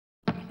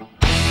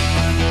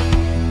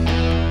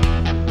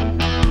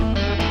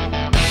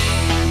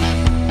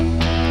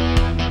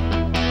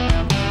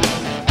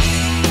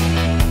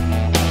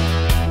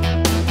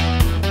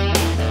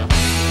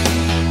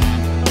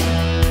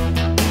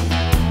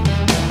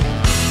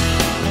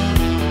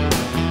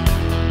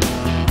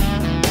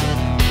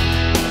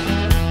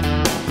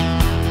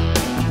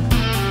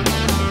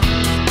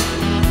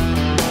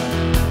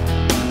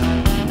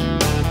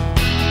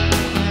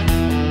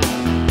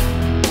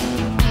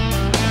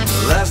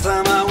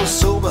Last time I was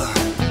sober,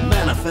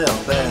 man, I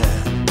felt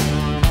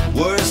bad.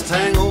 Worst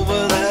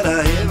hangover that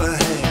I ever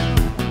had.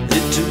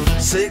 It took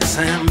 6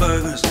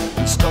 hamburgers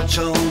and scotch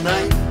all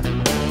night,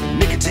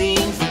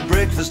 nicotine for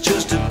breakfast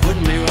just to put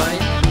me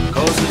right.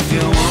 Cause if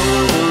you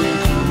wanna run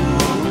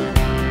cool,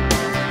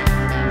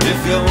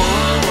 if you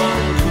wanna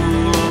run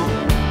cool,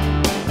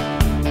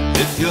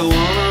 if you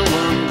wanna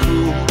run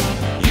cool,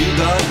 you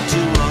got to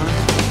run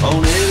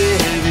on heavy,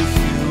 heavy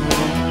fuel.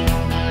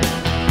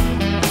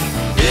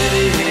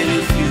 Heavy,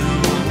 heavy fuel.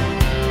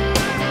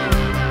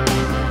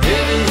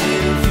 Heavy,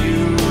 heavy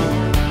fuel.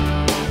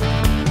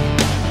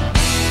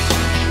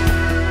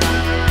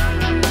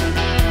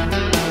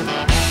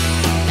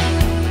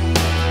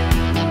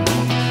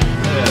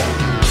 Yeah.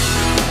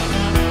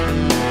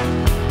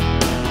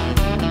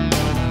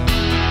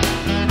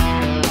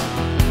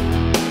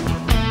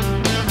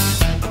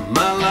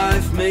 My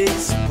life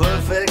makes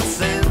perfect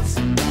sense.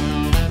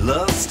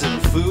 Lust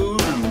and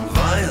food and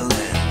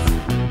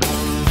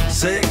violence,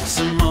 sex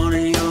and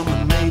money are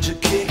my major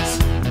kicks.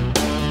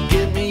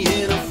 Get me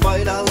in a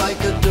fight, I like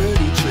the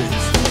dirty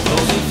tricks.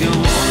 Cause if you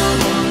wanna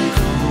run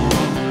cool,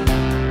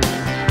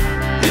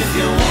 if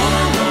you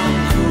wanna run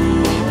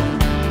cool,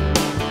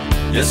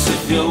 yes,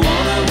 if you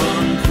wanna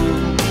run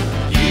cool,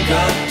 you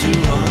got to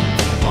run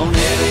on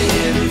heavy,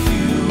 heavy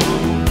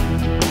fuel.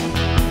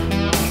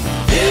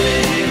 Heavy,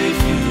 heavy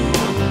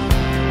fuel.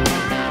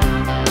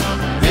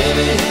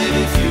 Heavy,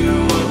 heavy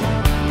fuel.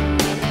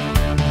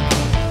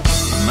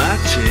 My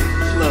chick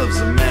loves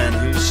a man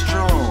who's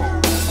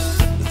strong,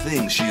 the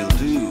things she'll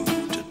do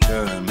to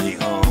turn me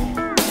on.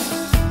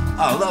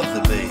 I love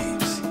the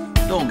babes,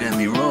 don't get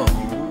me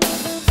wrong.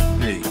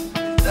 Hey,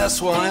 that's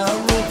why I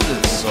wrote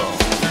this song.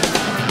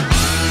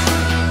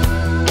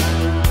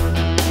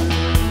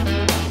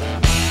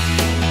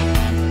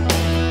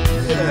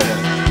 Yeah.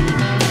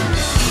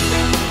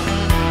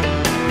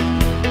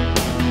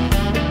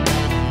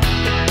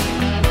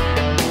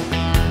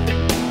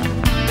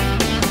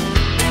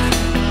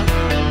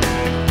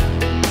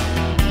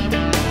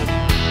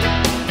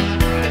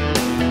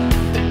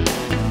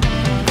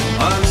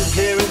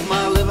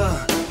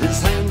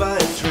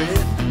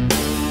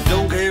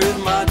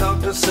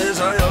 Says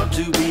I ought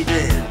to be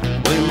dead.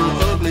 When my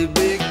ugly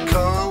big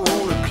car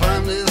wanna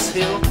climb this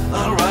hill,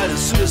 I'll write a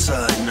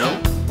suicide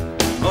note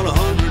on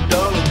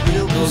 $100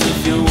 bill. Cause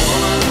if you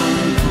wanna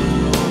run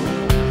cool,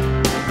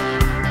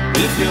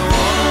 if you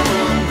wanna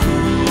run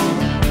cool,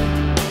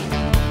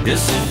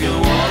 yes, if you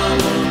wanna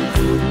run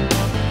cool,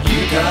 you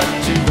got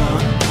to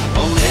run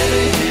on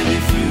heavy, heavy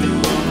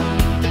fuel.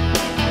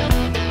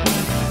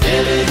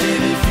 Heavy,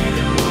 heavy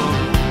fuel.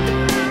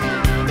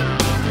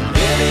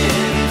 Heavy,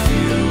 heavy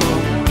fuel.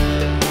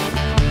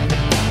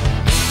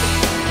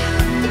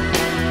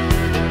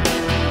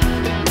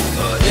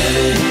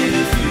 Heavy,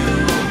 heavy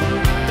fuel.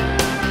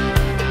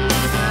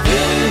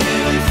 Heavy,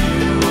 heavy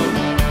fuel.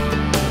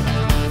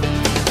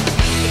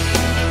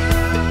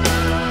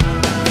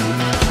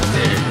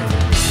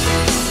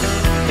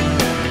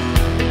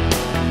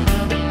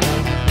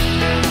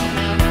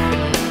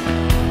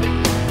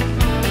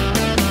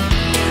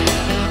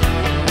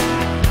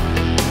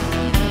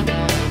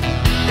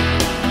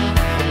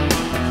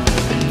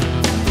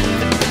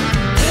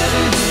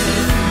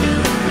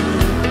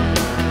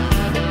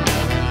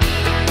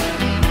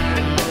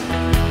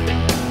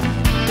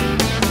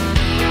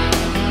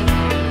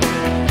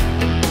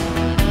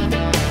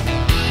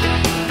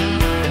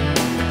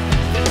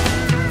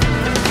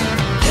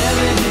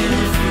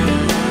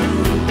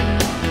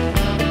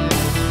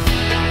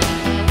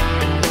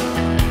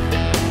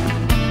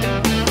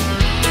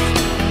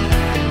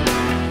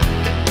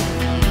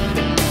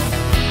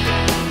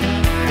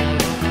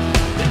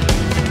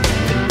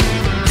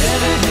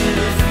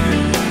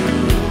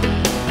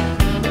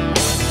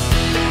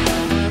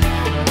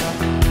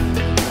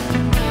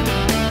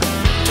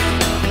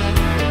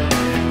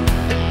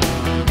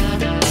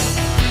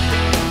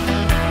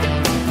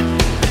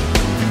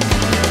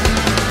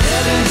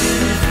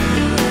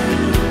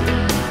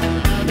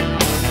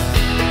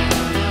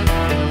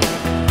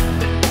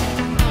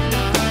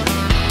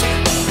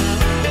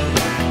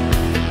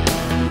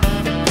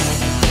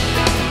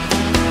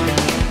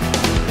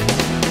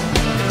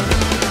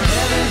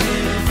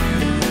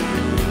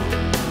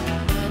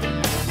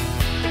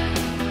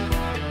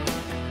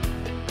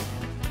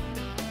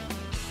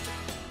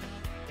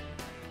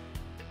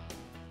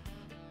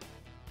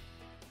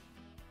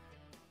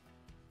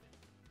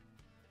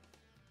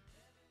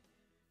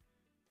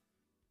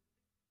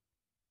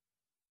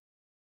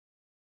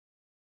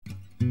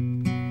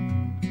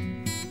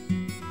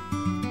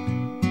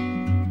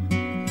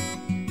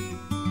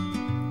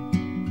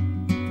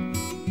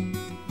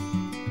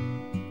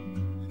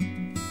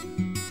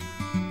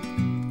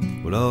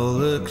 With all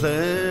the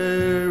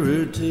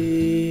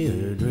clarity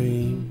of a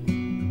dream,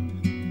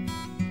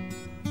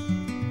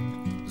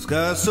 the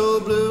sky so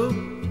blue,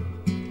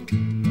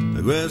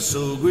 the grass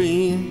so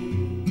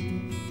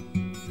green,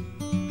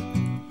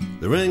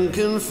 the rank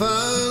and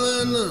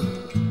file and the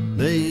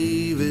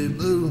navy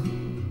blue,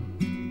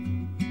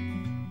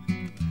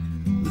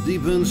 the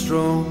deep and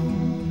strong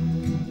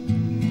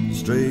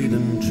straight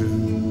and true.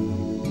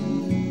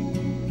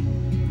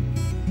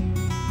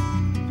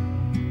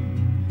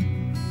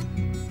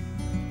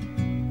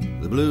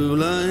 The blue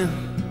line,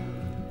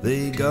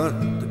 they got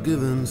the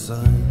given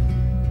sign.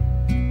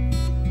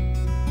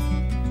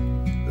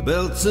 The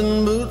belts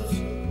and boots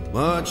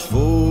march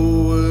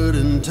forward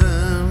in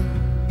time.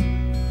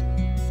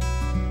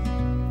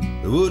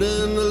 The wood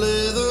and the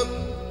leather,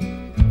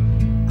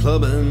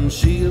 club and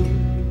shield,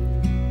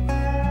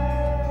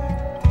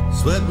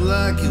 swept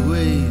like a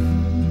wave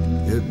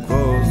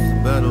across the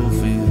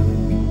battlefield.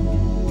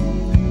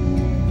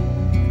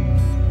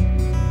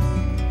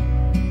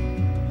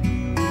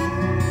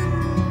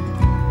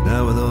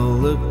 Now with all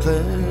the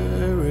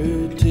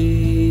clarity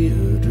of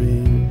a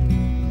dream,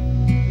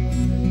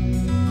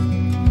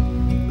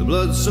 the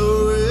blood so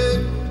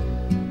red,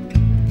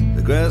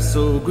 the grass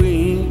so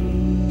green,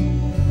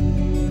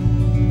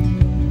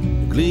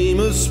 the gleam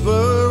of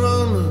spur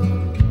on the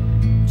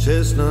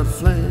chestnut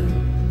flank,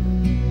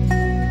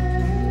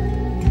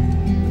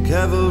 the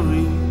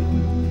cavalry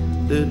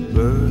did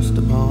burst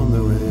upon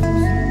the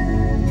ranks.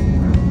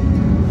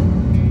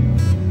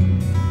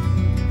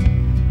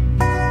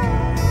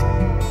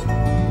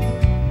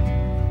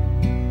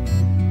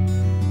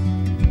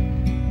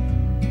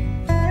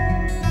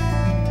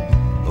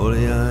 Oh,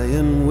 the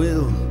iron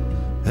will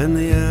and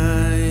the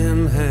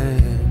iron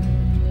hand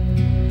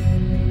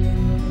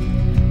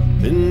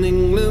in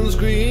England's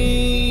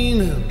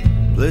green and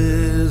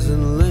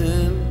pleasant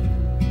land.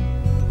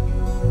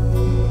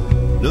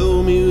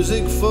 No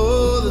music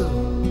for the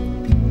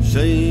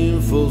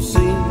shameful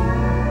scene.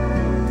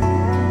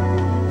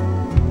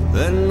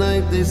 That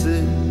night they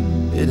said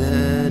it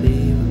had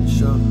even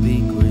shot the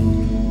queen.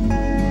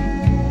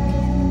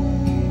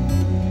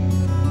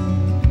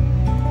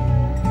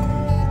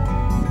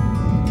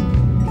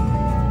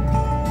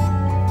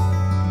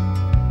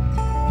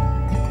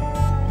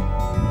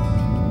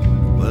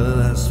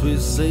 We've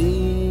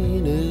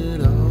seen it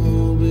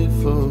all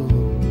before.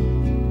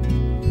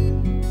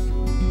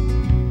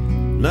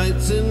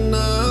 Nights in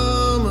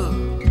armor,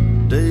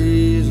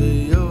 days of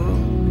yore.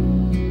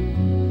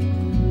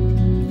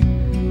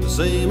 The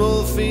same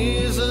old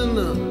fears and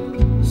the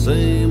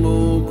same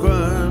old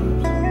cries.